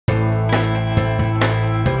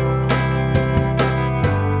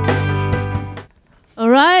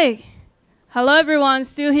right. Hello, everyone.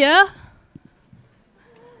 Still here?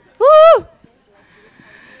 Woo!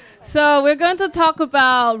 So we're going to talk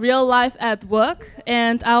about real life at work.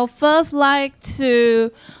 And I'll first like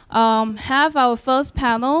to have our first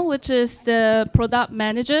panel, which is the product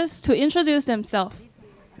managers, to introduce themselves.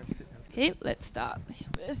 Okay, let's start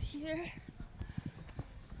with here.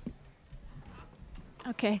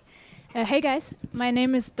 Okay. Hey guys, my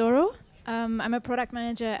name is Doro. I'm a product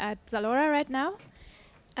manager at ZALORA right now.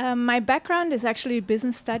 My background is actually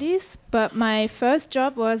business studies, but my first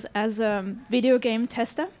job was as a video game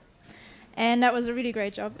tester. And that was a really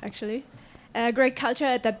great job, actually. Great culture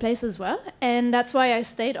at that place as well. And that's why I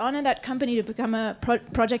stayed on at that company to become a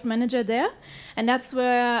project manager there. And that's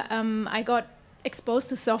where I got exposed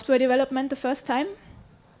to software development the first time.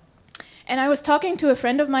 And I was talking to a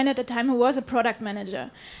friend of mine at the time who was a product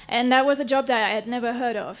manager. And that was a job that I had never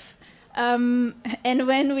heard of. And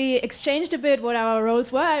when we exchanged a bit what our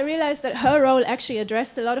roles were, I realized that her role actually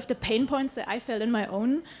addressed a lot of the pain points that I felt in my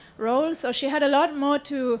own role. So she had a lot more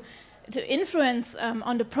to influence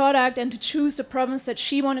on the product and to choose the problems that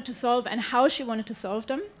she wanted to solve and how she wanted to solve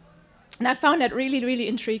them. And I found that really, really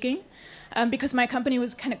intriguing. Because my company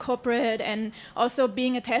was kind of corporate, and also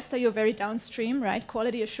being a tester, you're very downstream, right?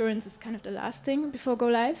 Quality assurance is kind of the last thing before go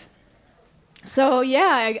live. So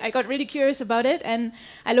yeah, I got really curious about it, and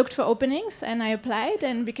I looked for openings, and I applied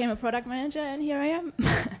and became a product manager, and here I am.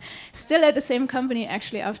 Still at the same company,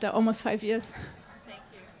 actually, after almost 5 years. Thank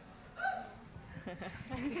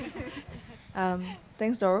you.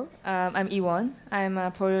 Thanks, Doro. I'm Nyon. I'm a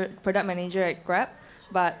product manager at Grab.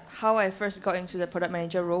 But how I first got into the product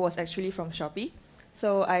manager role was actually from Shopee.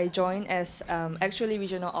 So I joined as actually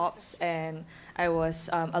regional ops, and I was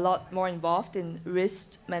a lot more involved in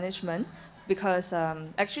risk management because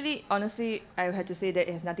actually, honestly, I had to say that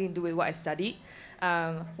it has nothing to do with what I studied.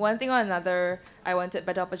 One thing or another, I wanted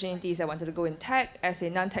better opportunities. I wanted to go in tech as a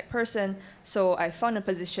non-tech person. So I found a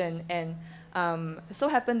position, and it so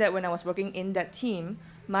happened that when I was working in that team,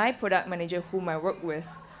 my product manager whom I worked with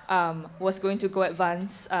was going to go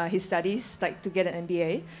advance his studies, like to get an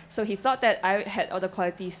MBA. So he thought that I had all the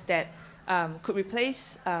qualities that could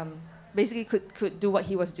replace, basically could do what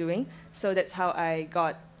he was doing. So that's how I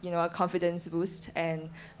got, a confidence boost and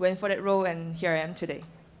went for that role, and here I am today.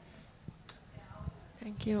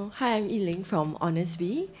 Thank you. Hi, I'm Liang from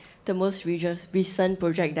Honestbee. The most recent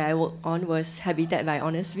project that I worked on was Habitat by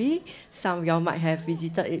Honestbee. Some of y'all might have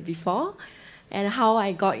visited it before. And how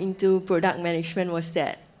I got into product management was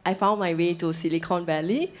that I found my way to Silicon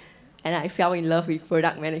Valley, and I fell in love with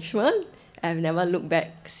product management. I've never looked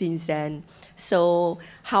back since then. So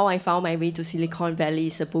how I found my way to Silicon Valley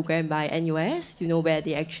is a program by NUS, where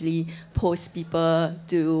they actually post people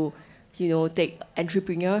to, take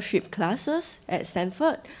entrepreneurship classes at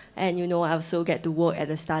Stanford. And, I also get to work at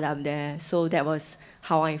a startup there. So that was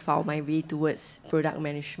how I found my way towards product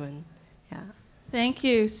management. Yeah. Thank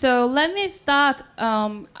you. So let me start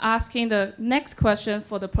asking the next question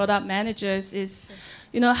for the product managers is,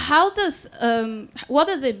 what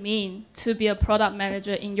does it mean to be a product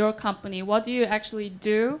manager in your company? What do you actually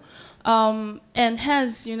do? And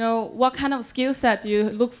hence, what kind of skill set do you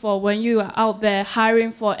look for when you are out there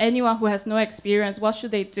hiring for anyone who has no experience? What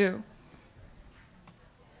should they do?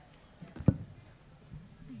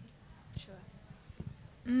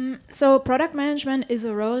 So product management is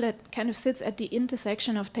a role that kind of sits at the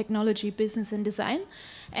intersection of technology, business, and design.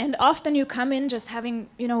 And often you come in just having,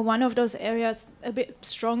 one of those areas a bit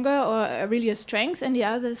stronger or really a strength, and the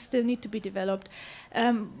others still need to be developed.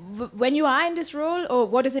 When you are in this role, or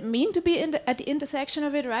what does it mean to be at the intersection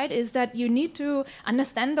of it, right, is that you need to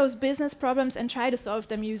understand those business problems and try to solve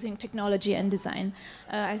them using technology and design.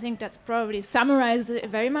 I think that's probably summarized it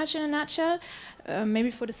very much in a nutshell.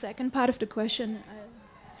 Maybe for the second part of the question.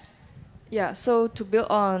 Yeah, so to build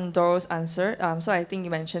on Doro's answer, so I think you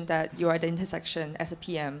mentioned that you are at the intersection as a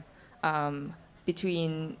PM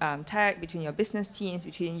between tech, between your business teams,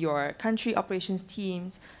 between your country operations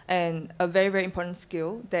teams, and a very, very important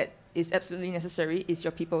skill that is absolutely necessary is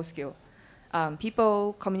your people skill.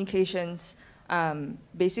 People, communications,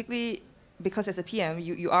 basically, because as a PM,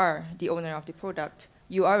 you are the owner of the product.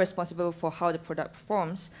 You are responsible for how the product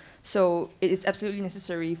performs. So it is absolutely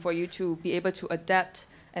necessary for you to be able to adapt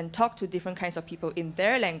and talk to different kinds of people in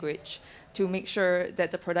their language to make sure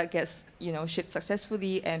that the product gets, shipped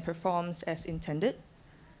successfully and performs as intended.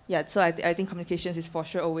 Yeah, so I think communications is for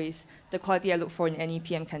sure always the quality I look for in any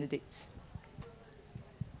PM candidates.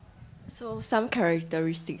 So some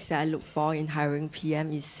characteristics that I look for in hiring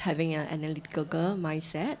PM is having an analytical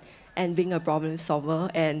mindset and being a problem solver.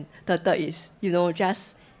 And the third is,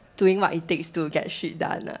 just doing what it takes to get shit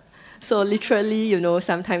done. So literally,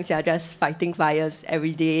 sometimes you are just fighting fires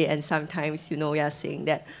every day, and sometimes, you are saying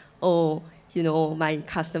that, oh, my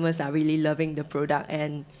customers are really loving the product,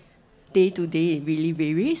 and day to day it really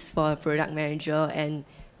varies for a product manager, and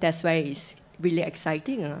that's why it's really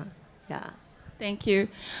exciting. Yeah. Thank you.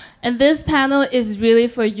 And this panel is really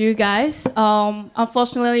for you guys.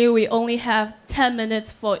 Unfortunately, we only have 10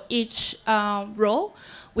 minutes for each role.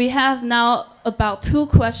 We have now about 2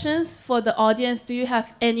 questions for the audience. Do you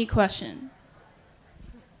have any question?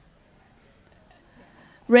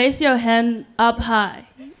 Raise your hand up high.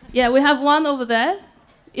 Yeah, we have one over there.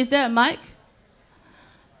 Is there a mic?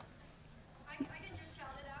 I can just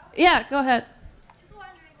shout it out. Yeah, go ahead. Just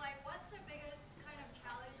wondering, what's the biggest kind of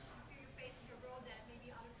challenge you face in your role that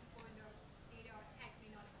maybe other people in the data or tech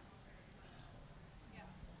may not encounter as much? Yeah.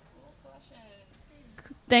 Cool question.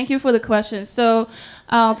 Thank you for the question. So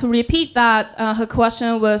to repeat that, her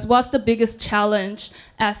question was, what's the biggest challenge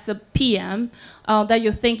as a PM that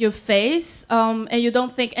you think you face and you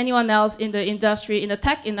don't think anyone else in the industry, in the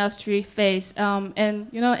tech industry face? And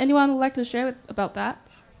anyone would like to share about that?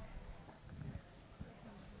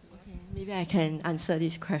 Maybe I can answer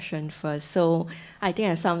this question first. So I think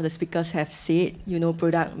as some of the speakers have said,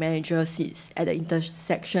 product manager sits at the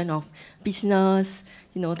intersection of business,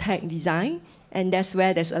 tech design, and that's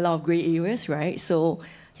where there's a lot of gray areas, right? So,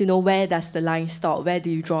 where does the line stop? Where do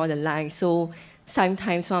you draw the line? So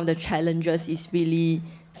sometimes one of the challenges is really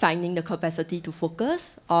finding the capacity to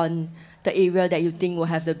focus on the area that you think will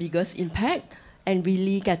have the biggest impact, and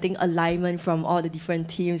really getting alignment from all the different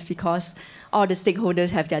teams, because all the stakeholders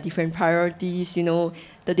have their different priorities. The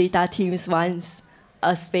data teams wants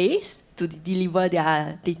a space to deliver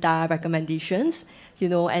their data recommendations,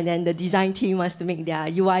 and then the design team wants to make their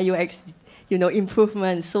UI, UX,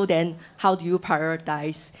 improvements. So then how do you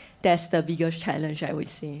prioritize? That's the biggest challenge, I would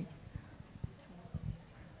say.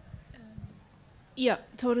 Yeah,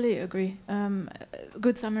 totally agree.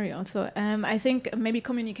 Good summary also. I think maybe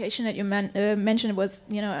communication that you mentioned was,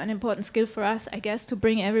 an important skill for us, I guess, to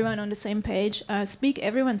bring everyone on the same page, speak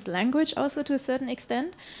everyone's language also to a certain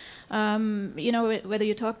extent. Whether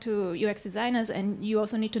you talk to UX designers, and you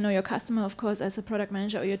also need to know your customer, of course, as a product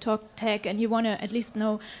manager, or you talk tech and you want to at least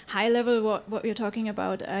know high level what you're talking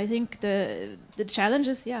about. I think the challenge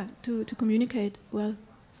is, to communicate well.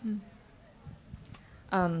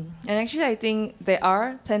 And actually, I think there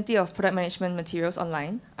are plenty of product management materials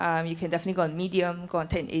online. You can definitely go on Medium, go on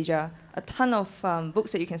Tech in Asia, a ton of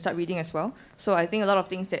books that you can start reading as well. So I think a lot of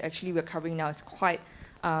things that actually we're covering now is quite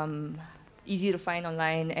easy to find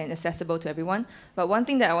online and accessible to everyone. But one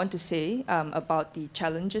thing that I want to say about the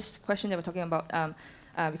challenges question that we're talking about,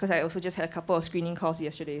 because I also just had a couple of screening calls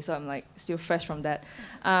yesterday, so I'm still fresh from that.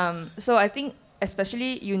 So I think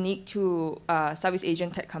especially unique to Southeast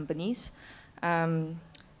Asian tech companies,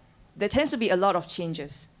 there tends to be a lot of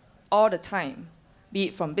changes all the time, be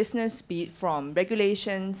it from business, be it from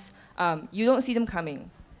regulations. You don't see them coming.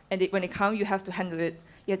 And when they come, you have to handle it.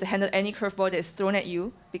 You have to handle any curveball that is thrown at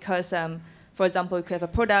you because, for example, you could have a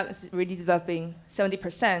product that's already developing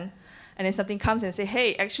 70%, and then something comes and say,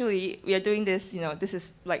 hey, actually, we are doing this, this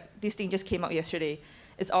is this thing just came out yesterday.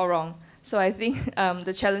 It's all wrong. So I think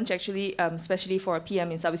the challenge actually, especially for a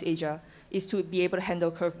PM in Southeast Asia, is to be able to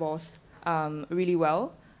handle curveballs really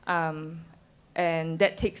well. And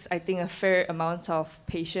that takes, I think, a fair amount of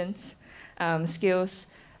patience, skills,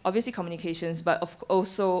 obviously communications, but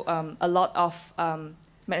also a lot of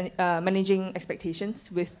managing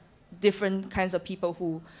expectations with different kinds of people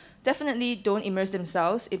who definitely don't immerse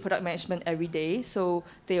themselves in product management every day, so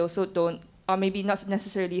they also don't, or maybe not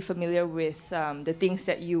necessarily familiar with the things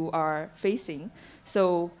that you are facing.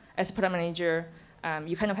 So as a product manager,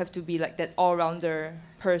 you kind of have to be like that all-rounder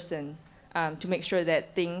person to make sure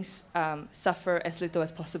that things suffer as little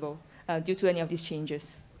as possible due to any of these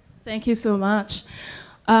changes. Thank you so much.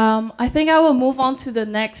 I think I will move on to the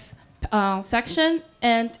next section.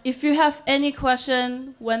 And if you have any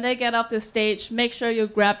question when they get off the stage, make sure you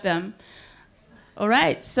grab them. All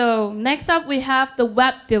right, so next up we have the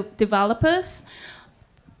web developers.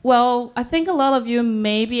 Well, I think a lot of you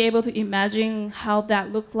may be able to imagine how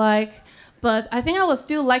that looked like, but I think I would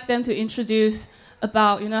still like them to introduce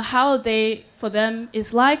about how a day for them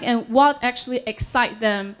is like and what actually excites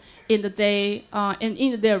them in the day and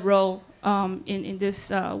in their role in this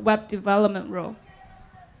web development role.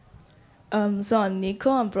 So I'm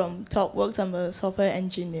Niko, I'm from ThoughtWorks, I'm a software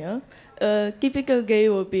engineer. A typical day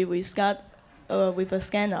will be we start with a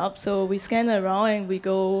scan up. So we scan around and we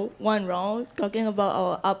go one round talking about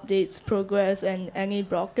our updates, progress, and any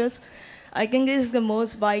blockers. I think this is the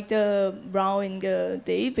most vital round in the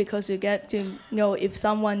day because you get to know if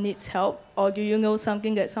someone needs help or do you know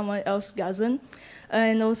something that someone else doesn't.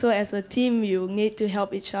 And also as a team, you need to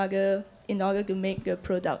help each other in order to make the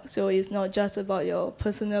product. So it's not just about your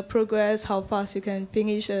personal progress, how fast you can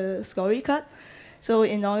finish a story card. So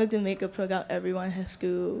in order to make a product, everyone has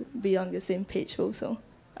to be on the same page also.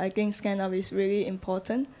 I think stand-up is really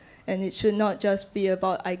important. And it should not just be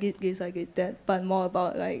about, I did this, I did that, but more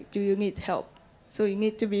about, like, do you need help? So you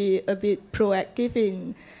need to be a bit proactive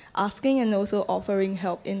in asking and also offering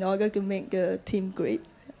help in order to make the team great.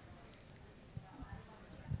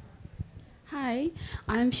 Hi,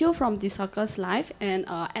 I'm Phyoe from the Circles.Life, and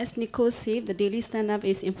as Niko said, the daily stand-up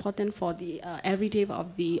is important for the everyday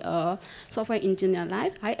of the software engineer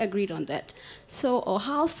life. I agreed on that. So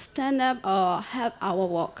how stand-up help our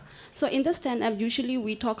work? So in the stand-up, usually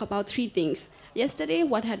we talk about three things. Yesterday,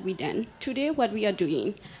 what had we done? Today, what we are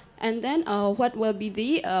doing? And then what will be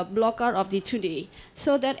the blocker of the today,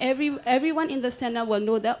 so that everyone in the stand-up will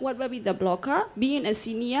know that what will be the blocker. Being a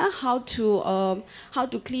senior, how to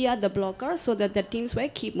clear the blocker so that the teams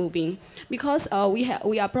will keep moving, because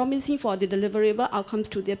we are promising for the deliverable outcomes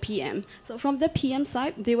to the PM. So from the PM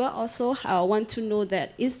side, they will also want to know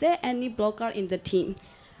that is there any blocker in the team?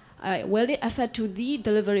 Will it affect to the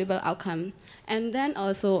deliverable outcome? And then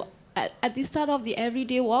also, at the start of the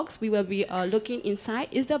everyday walks, we will be looking inside,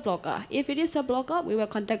 is the blocker? If it is a blocker, we will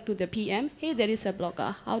contact to the PM, hey, there is a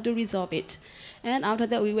blocker, how to resolve it? And after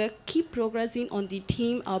that, we will keep progressing on the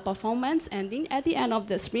team performance, and then at the end of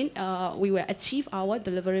the sprint, we will achieve our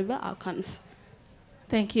deliverable outcomes.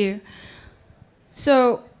 Thank you.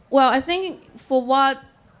 So, well, I think for what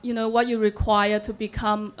you require to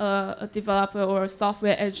become a developer or a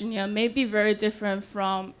software engineer may be very different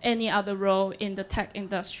from any other role in the tech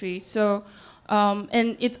industry. So,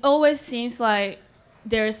 and it always seems like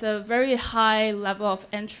there is a very high level of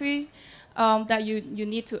entry that you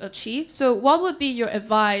need to achieve. So what would be your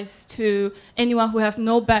advice to anyone who has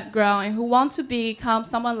no background and who want to become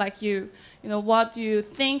someone like you? What do you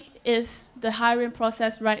think is the hiring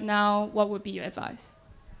process right now? What would be your advice?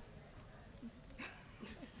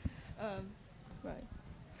 Right.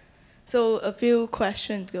 So a few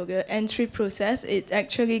questions. The entry process, it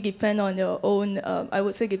actually depends on your own, I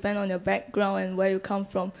would say depend on your background and where you come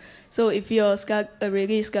from. So if you're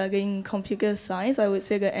already studying computer science, I would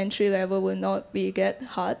say the entry level will not be that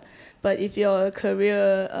hard. But if you're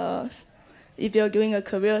if you're doing a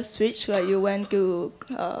career switch, like you went to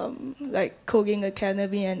like coding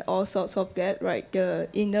academy and all sorts of that, right, the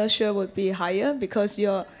inertia would be higher because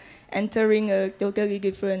you're entering a totally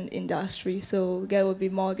different industry, so that would be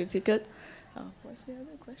more difficult. What's the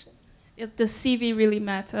other question? If the CV really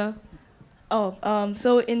matter?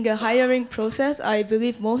 So in the hiring process, I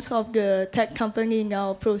believe most of the tech company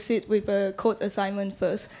now proceed with a code assignment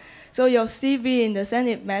first. So your CV, in the sense,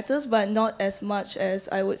 it matters, but not as much as,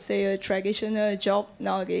 I would say, a traditional job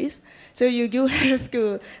nowadays. So you do have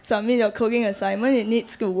to submit your coding assignment. It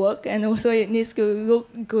needs to work, and also it needs to look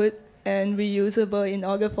good and reusable in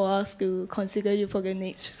order for us to consider you for the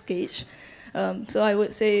next stage. So I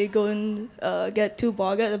would say don't get too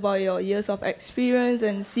bothered about your years of experience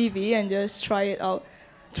and CV, and just try it out.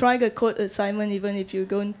 Try the code assignment even if you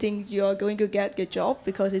don't think you are going to get the job,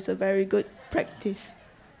 because it's a very good practice.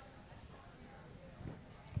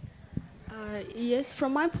 Yes,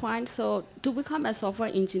 from my point, so to become a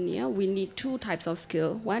software engineer, we need two types of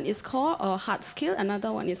skill. One is called hard skill,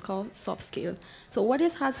 another one is called soft skill. So what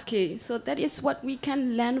is hard skill? So that is what we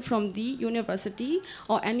can learn from the university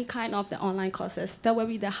or any kind of the online courses. That will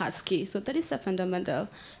be the hard skill. So that is the fundamental.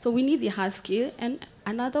 So we need the hard skill. And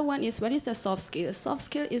another one is, what is the soft skill? Soft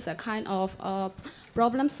skill is a kind of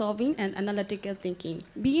problem solving and analytical thinking.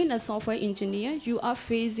 Being a software engineer, you are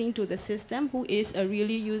facing to the system who is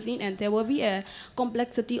really using, and there will be a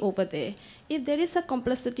complexity over there. If there is a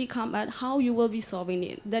complexity come out, how you will be solving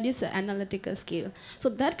it? That is an analytical skill. So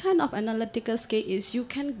that kind of analytical skill is you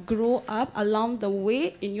can grow up along the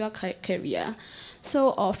way in your career.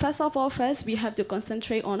 So first of all, we have to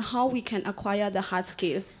concentrate on how we can acquire the hard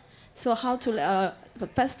skill. So how to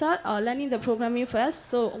first start learning the programming first.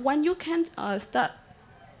 So when you can start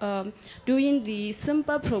doing the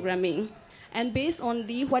simple programming, and based on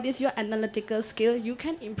the what is your analytical skill, you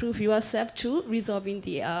can improve yourself to resolving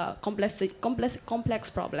the complex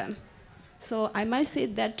problem. So I might say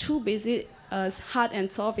that two basic hard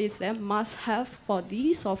and soft is a must-have for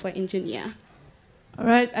the software engineer. All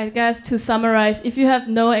right, I guess to summarize, if you have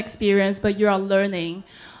no experience but you are learning,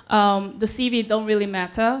 the CV don't really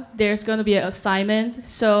matter. There's going to be an assignment,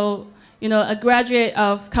 so a graduate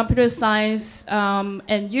of computer science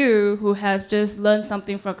and you who has just learned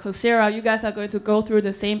something from Coursera, you guys are going to go through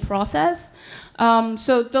the same process.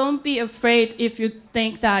 So don't be afraid if you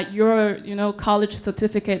think that your college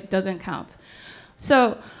certificate doesn't count.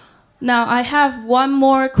 So now I have one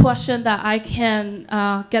more question that I can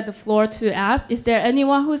get the floor to ask. Is there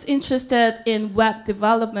anyone who's interested in web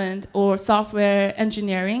development or software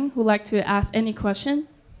engineering who'd like to ask any question?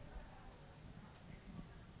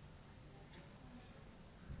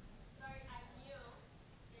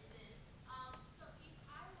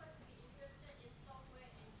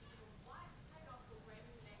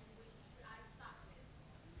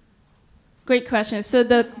 Great question. So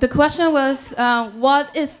the question was,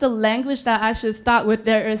 what is the language that I should start with?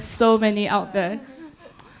 There is so many out there.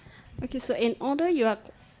 Okay, so in order your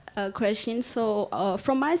question, so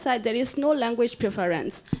from my side, there is no language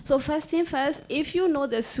preference. So first thing first, if you know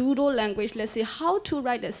the pseudo language, let's say how to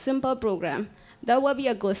write a simple program, that will be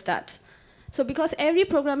a good start. So because every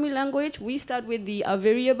programming language, we start with the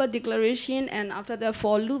variable declaration, and after the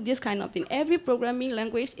for loop, this kind of thing. Every programming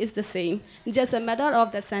language is the same. It's just a matter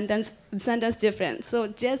of the sentence difference. So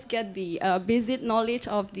just get the basic knowledge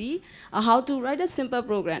of the how to write a simple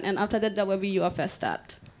program, and after that will be your first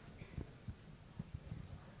start.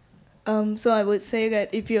 So I would say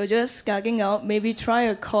that if you're just starting out, maybe try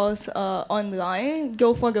a course online.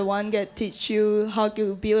 Go for the one that teach you how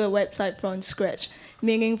to build a website from scratch,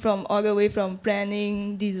 meaning from all the way from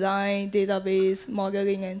planning, design, database,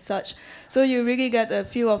 modeling, and such. So you really get a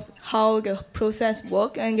feel of how the process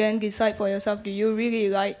works, and then decide for yourself, do you really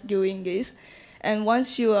like doing this? And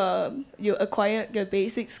once you acquire the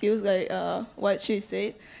basic skills, like what she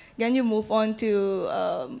said, then you move on to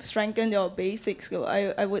strengthen your basic skill.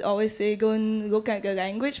 I would always say go and look at the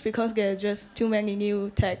language, because there are just too many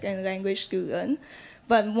new tech and language to learn.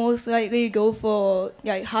 But most likely go for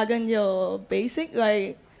like harden your basic,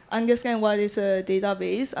 like understand what is a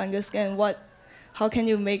database, understand how can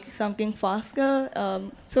you make something faster.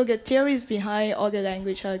 So the theories behind all the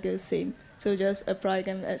language are the same. So just apply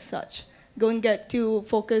them as such. Don't get too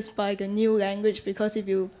focused by the new language, because if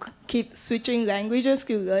you keep switching languages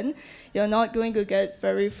to learn, you're not going to get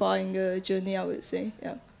very far in the journey, I would say.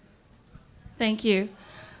 Yeah. Thank you.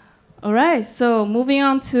 All right, so moving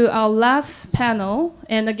on to our last panel.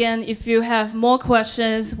 And again, if you have more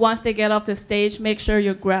questions, once they get off the stage, make sure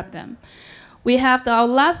you grab them. We have our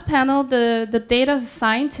last panel, the data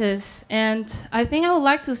scientists. And I think I would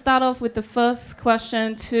like to start off with the first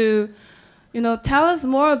question to tell us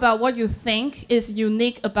more about what you think is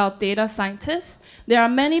unique about data scientists. There are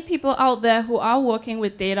many people out there who are working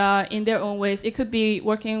with data in their own ways. It could be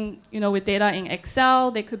working, with data in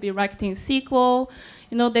Excel. They could be writing SQL.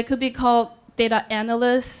 They could be called data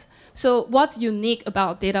analysts. So what's unique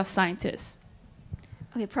about data scientists?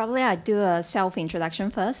 Okay, probably I do a self-introduction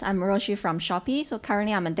first. I'm Ruoxu from Shopee. So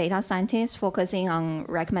currently I'm a data scientist focusing on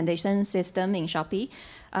recommendation system in Shopee.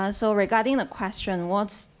 So regarding the question,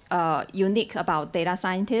 what's unique about data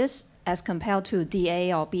scientists as compared to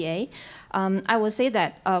DA or BA, I would say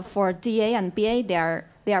that for DA and BA,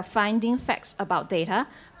 they are finding facts about data,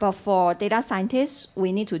 but for data scientists,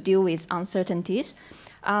 we need to deal with uncertainties.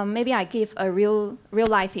 Maybe I give a real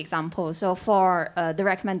life example. So for the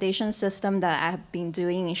recommendation system that I have been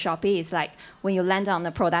doing in Shopee, is like when you land on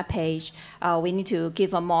the product page, we need to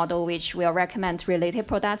give a model which will recommend related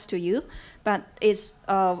products to you. But it's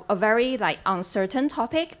a very uncertain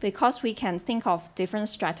topic, because we can think of different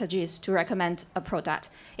strategies to recommend a product.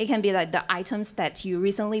 It can be like the items that you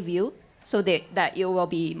recently viewed, so that you will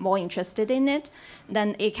be more interested in it.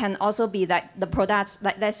 Then it can also be like the products,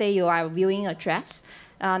 like let's say you are viewing a dress.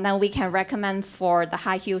 Then we can recommend for the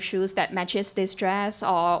high heel shoes that matches this dress,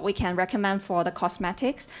 or we can recommend for the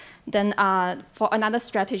cosmetics. Then for another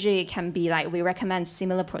strategy, it can be like we recommend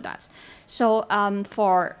similar products. So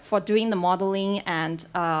for doing the modeling and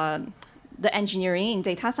the engineering in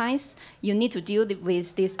data science, you need to deal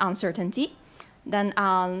with this uncertainty. Then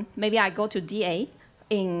maybe I go to DA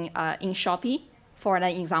in Shopee for an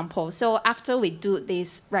example. So after we do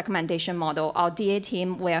this recommendation model, our DA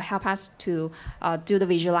team will help us to do the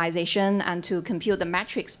visualization and to compute the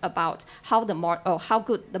metrics about how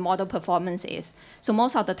good the model performance is. So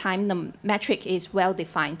most of the time, the metric is well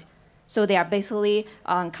defined. So they are basically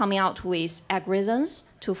coming out with algorithms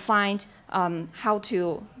to find how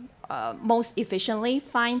to most efficiently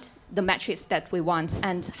find the metrics that we want,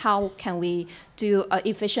 and how can we do an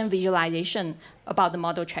efficient visualization about the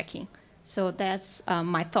model tracking. So that's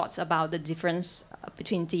my thoughts about the difference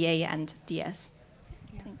between DA and DS.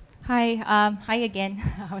 Hi, hi again.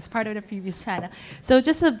 I was part of the previous panel. So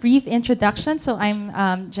just a brief introduction. So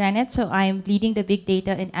I'm Janet. So I'm leading the big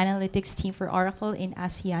data and analytics team for Oracle in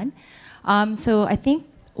ASEAN. So I think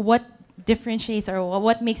what differentiates or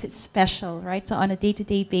what makes it special, right? So on a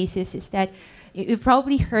day-to-day basis is that you've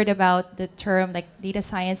probably heard about the term like data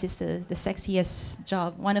science is the sexiest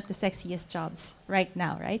job, one of the sexiest jobs right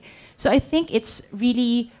now, right? So I think it's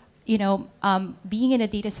really, you know, being in a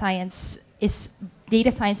data science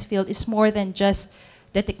field is more than just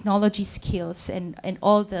the technology skills and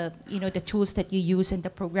all the, you know, the tools that you use and the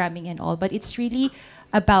programming and all, but it's really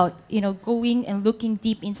about, you know, going and looking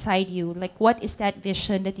deep inside you, like what is that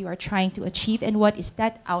vision that you are trying to achieve and what is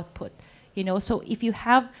that output, you know? So if you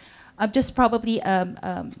have just probably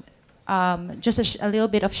just a little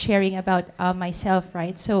bit of sharing about myself,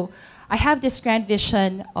 right? So I have this grand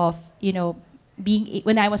vision of, you know,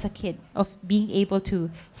 when I was a kid, of being able to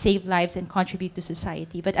save lives and contribute to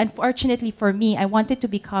society. But unfortunately for me, I wanted to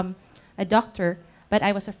become a doctor, but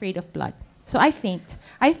I was afraid of blood. So I faint.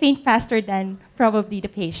 I faint faster than probably the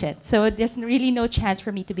patient. So there's really no chance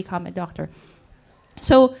for me to become a doctor.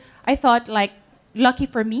 So I thought, like, lucky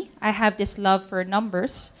for me, I have this love for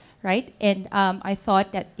numbers, right? And I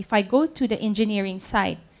thought that if I go to the engineering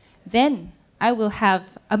side, then I will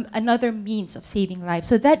have another means of saving lives.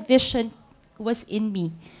 So that vision was in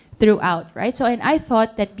me throughout, right? So, and I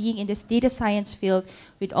thought that being in this data science field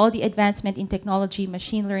with all the advancement in technology,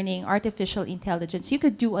 machine learning, artificial intelligence, you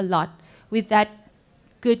could do a lot with that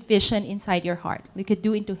good vision inside your heart. You could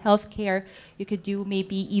do into healthcare, you could do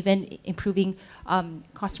maybe even improving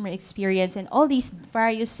customer experience and all these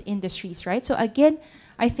various industries, right? So again,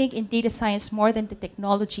 I think in data science, more than the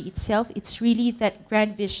technology itself, it's really that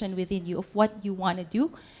grand vision within you of what you want to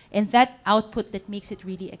do and that output that makes it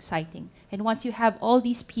really exciting. And once you have all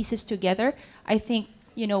these pieces together, I think,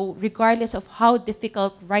 you know, regardless of how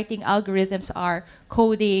difficult writing algorithms are,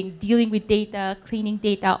 coding, dealing with data, cleaning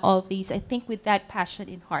data, all of these, I think with that passion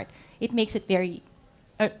in heart, it makes it very,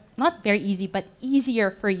 not very easy, but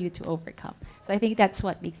easier for you to overcome. So I think that's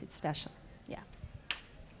what makes it special. Yeah.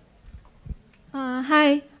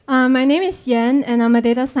 Hi, my name is Yan, and I'm a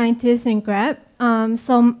data scientist in Grab.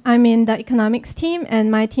 So I'm in the economics team, and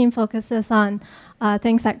my team focuses on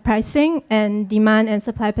things like pricing and demand and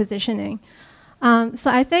supply positioning. So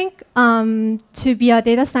I think to be a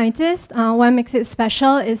data scientist, what makes it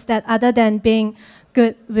special is that other than being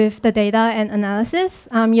good with the data and analysis,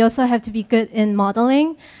 you also have to be good in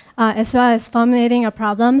modeling, as well as formulating a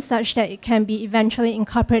problem such that it can be eventually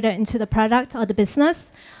incorporated into the product or the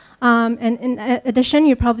business. And in addition,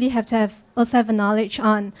 you probably have to also have a knowledge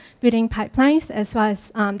on building pipelines as well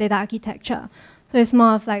as data architecture. So it's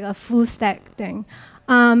more of like a full stack thing.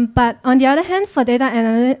 But on the other hand, for data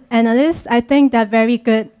analysts, I think they're very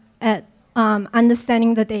good at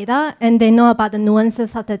understanding the data and they know about the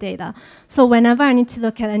nuances of the data. So whenever I need to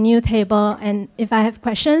look at a new table and if I have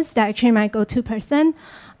questions, they're actually my go-to person.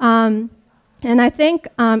 And I think,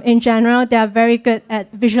 in general, they are very good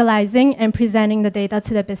at visualizing and presenting the data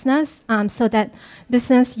to the business so that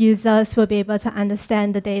business users will be able to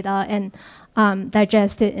understand the data and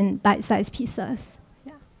digest it in bite-sized pieces.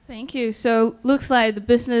 Yeah. Thank you. So looks like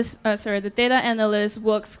the data analyst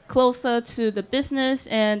works closer to the business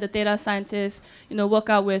and the data scientists, you know,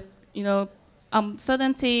 work out with, you know,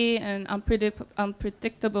 uncertainty and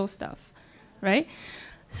unpredictable stuff, right?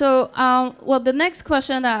 So, well, the next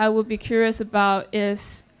question that I would be curious about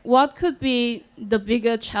is, what could be the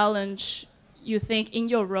bigger challenge you think in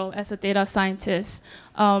your role as a data scientist?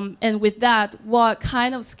 And with that, what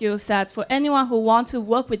kind of skill set for anyone who wants to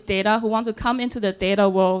work with data, who want to come into the data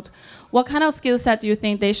world, what kind of skill set do you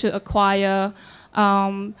think they should acquire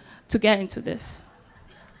to get into this?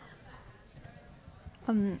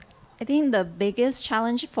 I think the biggest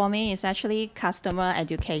challenge for me is actually customer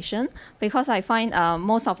education, because I find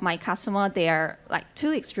most of my customers, they are like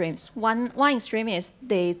two extremes. One extreme is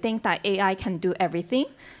they think that AI can do everything.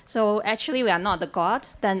 So actually we are not the god.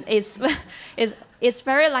 Then it's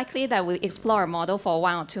very likely that we explore a model for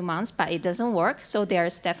 1 or 2 months, but it doesn't work. So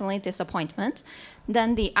there's definitely disappointment.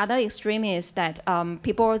 Then the other extreme is that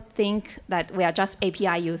people think that we are just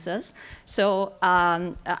API users. So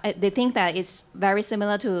they think that it's very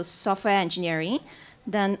similar to software engineering.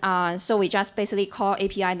 Then so we just basically call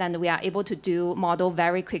API, then we are able to do model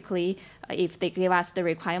very quickly if they give us the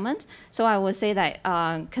requirement. So I would say that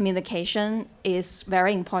communication is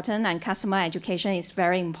very important and customer education is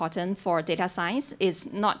very important for data science. It's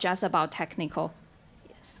not just about technical.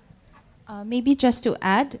 Yes. Maybe just to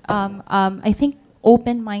add, I think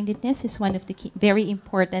open-mindedness is one of the key, very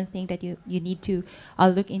important thing that you need to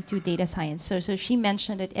look into data science. So she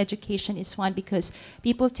mentioned that education is one, because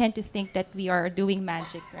people tend to think that we are doing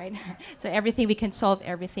magic, right? So everything, we can solve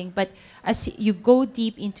everything. But as you go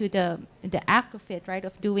deep into the act of it, right,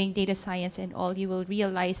 of doing data science and all, you will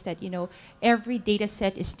realize that, you know, every data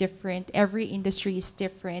set is different, every industry is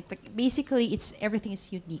different. Like basically, everything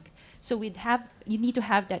is unique. So you need to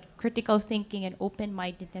have that critical thinking and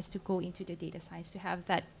open-mindedness to go into the data science, to have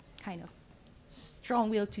that kind of strong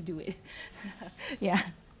will to do it. Yeah.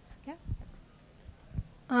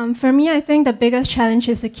 For me, I think the biggest challenge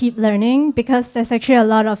is to keep learning, because there's actually a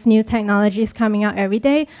lot of new technologies coming out every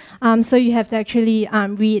day. So you have to actually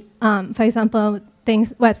read, for example,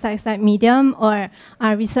 websites like Medium or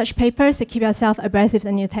research papers to keep yourself abreast with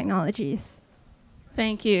the new technologies.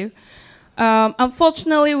 Thank you.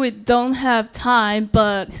 Unfortunately, we don't have time,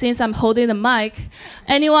 but since I'm holding the mic,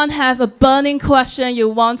 anyone have a burning question you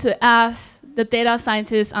want to ask the data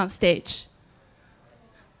scientists on stage?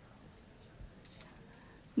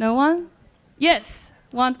 No one? Yes,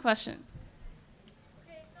 one question.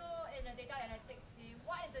 Okay, so in the data analytics team,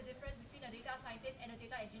 what is the difference between a data scientist and a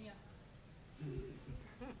data engineer?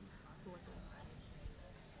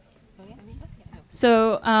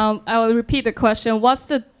 So I will repeat the question. What's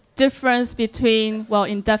the difference between, well,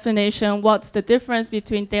 in definition, what's the difference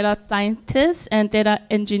between data scientist and data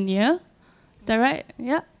engineer? Is that right?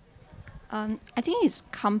 Yeah. I think it's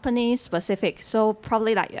company specific. So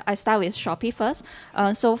probably like I start with Shopee first.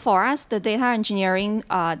 So for us, the data engineering,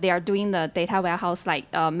 they are doing the data warehouse, like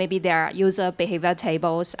maybe their user behavior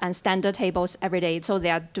tables and standard tables every day. So they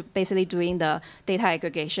are basically doing the data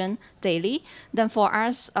aggregation daily. Then for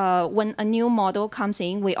us, when a new model comes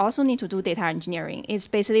in, we also need to do data engineering. It's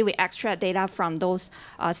basically we extract data from those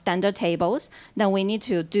standard tables. Then we need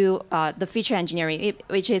to do the feature engineering,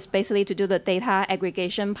 which is basically to do the data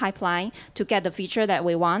aggregation pipeline to get the feature that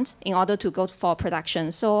we want in order to go for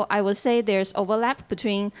production. So I would say there's overlap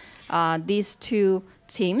between these two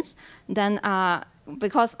teams. Then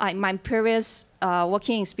because my previous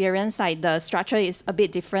working experience, like the structure is a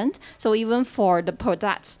bit different. So even for the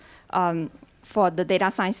products, for the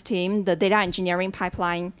data science team, the data engineering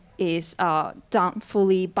pipeline is done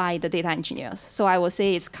fully by the data engineers. So I would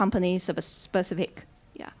say it's company specific.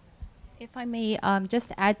 If I may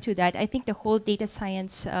just add to that, I think the whole data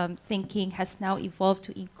science thinking has now evolved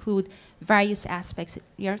to include various aspects.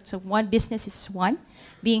 Yeah? So one business is one,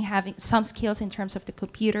 having some skills in terms of the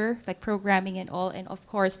computer, like programming and all, and of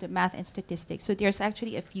course the math and statistics. So there's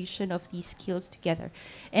actually a fusion of these skills together.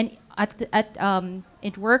 And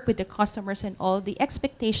at work with the customers and all, the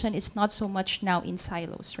expectation is not so much now in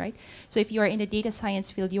silos, right? So if you are in the data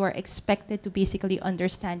science field, you are expected to basically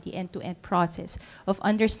understand the end-to-end process of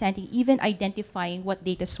understanding, even identifying what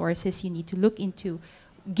data sources you need to look into,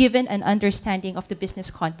 given an understanding of the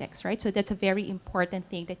business context, right? So that's a very important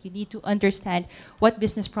thing, that you need to understand what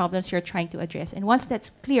business problems you're trying to address. And once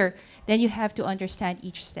that's clear, then you have to understand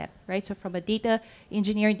each step, right? So from a data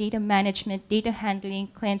engineering, data management, data handling,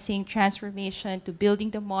 cleansing, transformation, to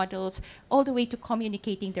building the models, all the way to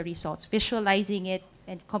communicating the results, visualizing it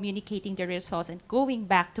and communicating the results and going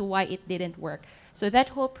back to why it didn't work. So that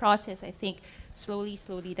whole process, I think, slowly,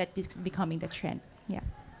 that's becoming the trend. Yeah.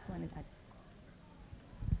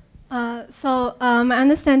 My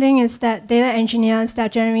understanding is that data engineers, they're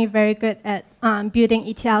generally very good at building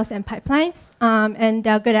ETLs and pipelines, and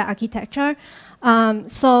they're good at architecture. I'll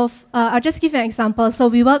just give you an example. So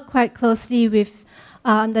we work quite closely with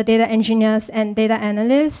the data engineers and data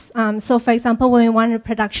analysts. So for example, when we want to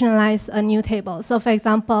productionalize a new table. So for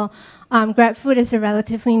example, GrabFood is a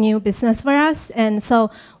relatively new business for us. And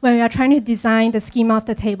so when we are trying to design the schema of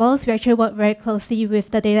the tables, we actually work very closely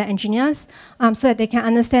with the data engineers so that they can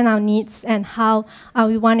understand our needs and how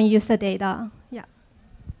we want to use the data. Yeah.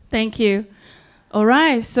 Thank you. All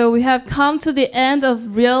right, so we have come to the end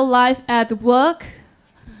of Real Life at Work.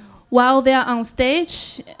 While they are on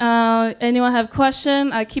stage, anyone have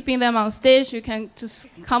questions? Keeping them on stage, you can just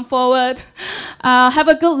come forward. Have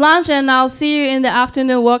a good lunch, and I'll see you in the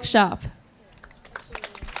afternoon workshop.